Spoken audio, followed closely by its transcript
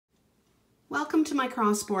Welcome to my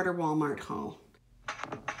cross-border Walmart haul.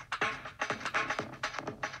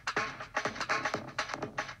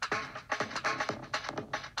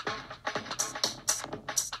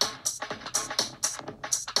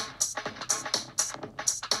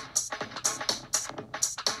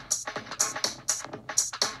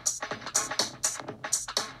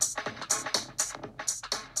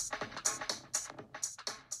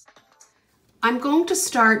 I'm going to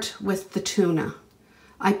start with the tuna.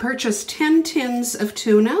 I purchased 10 tins of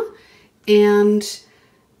tuna and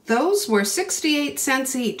those were 68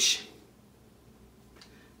 cents each.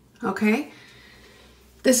 Okay,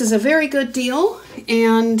 this is a very good deal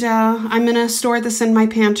and I'm gonna store this in my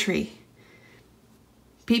pantry.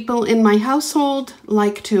 People in my household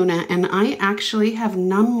like tuna and I actually have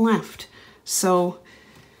none left. So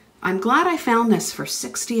I'm glad I found this for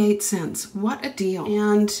 68 cents. What a deal.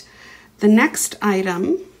 And the next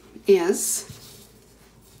item is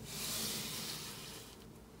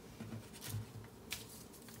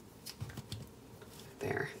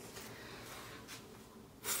there.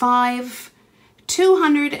 5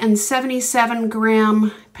 277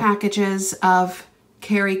 gram packages of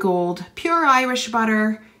Kerrygold pure Irish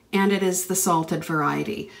butter, and it is the salted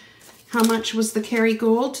variety. How much was the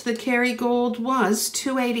Kerrygold? The Kerrygold was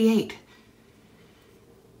 $2.88.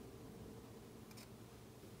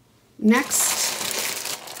 Next,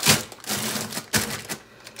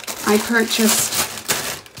 I purchased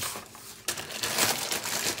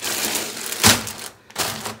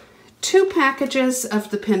two packages of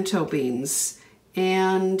the pinto beans,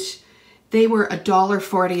 and they were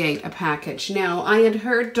 $1.48 a package. Now, I had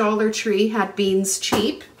heard Dollar Tree had beans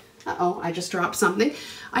cheap. Uh-oh, I just dropped something.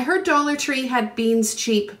 I heard Dollar Tree had beans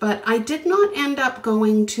cheap, but I did not end up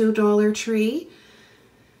going to Dollar Tree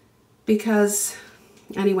because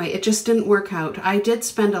anyway, it just didn't work out. I did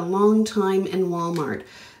spend a long time in Walmart.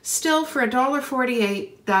 Still, for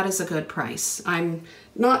 $1.48, that is a good price. I'm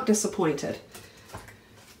not disappointed.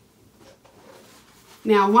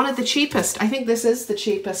 Now, one of the cheapest, I think this is the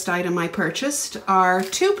cheapest item I purchased, are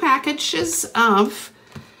 2 packages of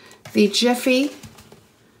the Jiffy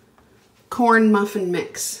corn muffin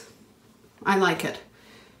mix. I like it.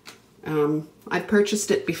 I've purchased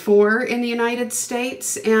it before in the United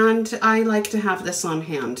States and I like to have this on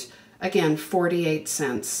hand. Again, 48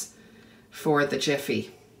 cents for the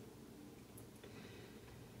Jiffy.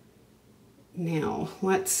 Now,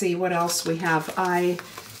 let's see what else we have. I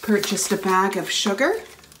purchased a bag of sugar.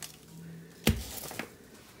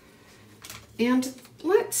 And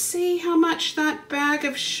let's see how much that bag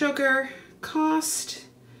of sugar cost.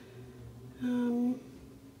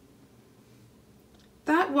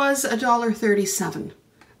 That was $1.37,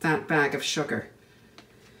 that bag of sugar.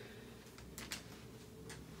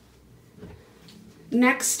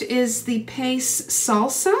 Next is the Pace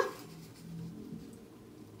salsa.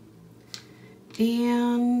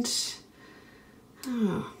 And,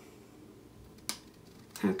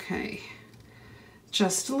 okay,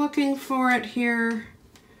 just looking for it here.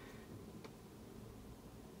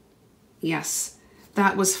 Yes.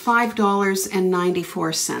 That was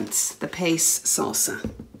 $5.94, the Pace salsa.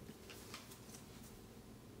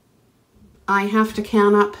 I have to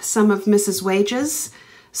can up some of Mrs. Wage's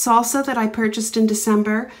salsa that I purchased in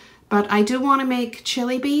December, but I do want to make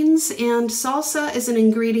chili beans, and salsa is an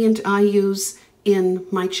ingredient I use in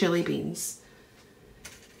my chili beans.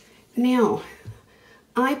 Now,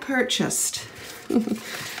 I purchased,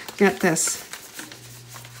 get this,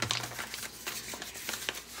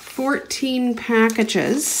 14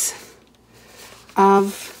 packages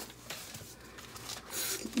of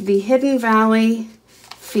the Hidden Valley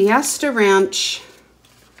Fiesta Ranch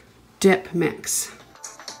dip mix.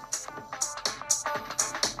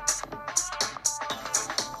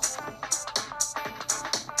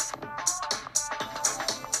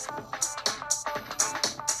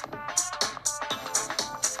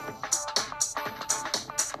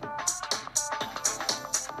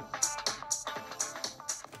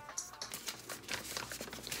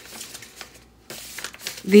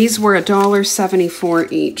 These were $1.74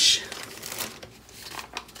 each.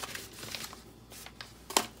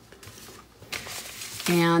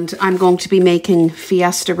 And I'm going to be making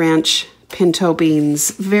Fiesta Ranch pinto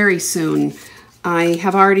beans very soon. I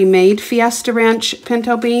have already made Fiesta Ranch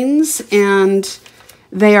pinto beans and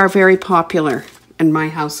they are very popular in my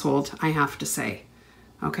household, I have to say.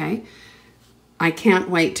 Okay? I can't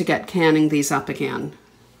wait to get canning these up again.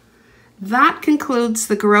 That concludes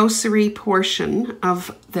the grocery portion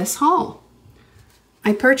of this haul.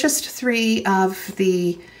 I purchased 3 of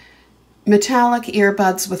the metallic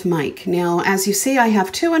earbuds with mic. Now, as you see, I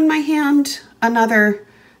have 2 in my hand. Another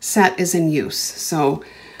set is in use. So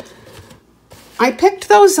I picked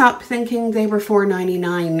those up thinking they were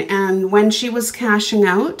 $4.99, and when she was cashing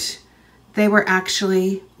out, they were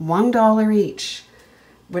actually $1 each,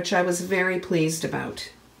 which I was very pleased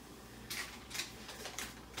about.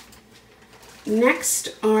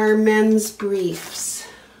 Next are men's briefs.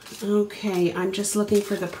 Okay, I'm just looking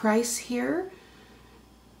for the price here.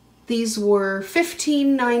 These were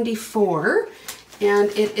 $15.94, and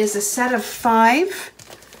it is a set of 5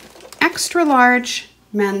 extra large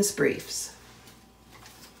men's briefs.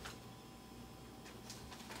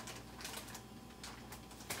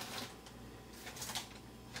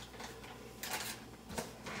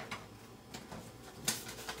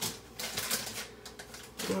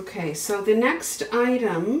 Okay, so the next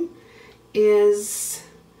item is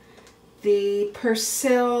the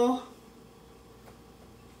Persil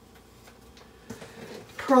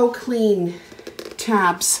Pro Clean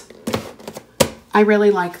tabs. I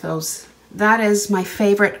really like those. That is my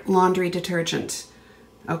favorite laundry detergent.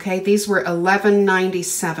 Okay, these were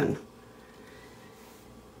 $11.97.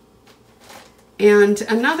 And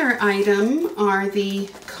another item are the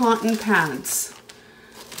cotton pads,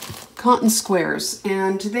 cotton squares,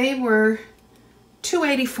 and they were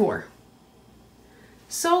 $2.84.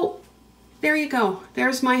 So there you go.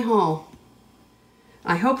 There's my haul.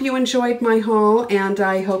 I hope you enjoyed my haul, and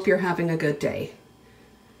I hope you're having a good day.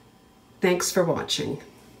 Thanks for watching.